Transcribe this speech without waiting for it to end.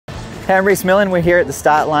Hey, I'm Rhys Millen. We're here at the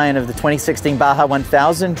start line of the 2016 Baja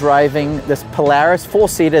 1000 driving this Polaris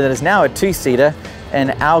 4-seater that is now a 2-seater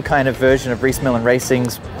and our kind of version of Rhys Millen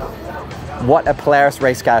Racing's what a Polaris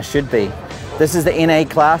race car should be. This is the NA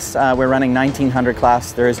class. We're running 1900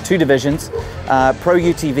 class. There is 2 divisions, Pro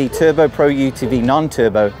UTV Turbo, Pro UTV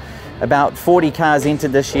Non-Turbo. About 40 cars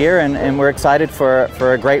entered this year and we're excited for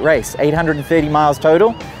a great race. 830 miles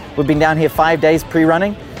total. We've been down here 5 days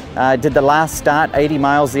pre-running. Did the last start, 80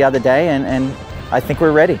 miles the other day, and I think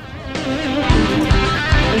we're ready.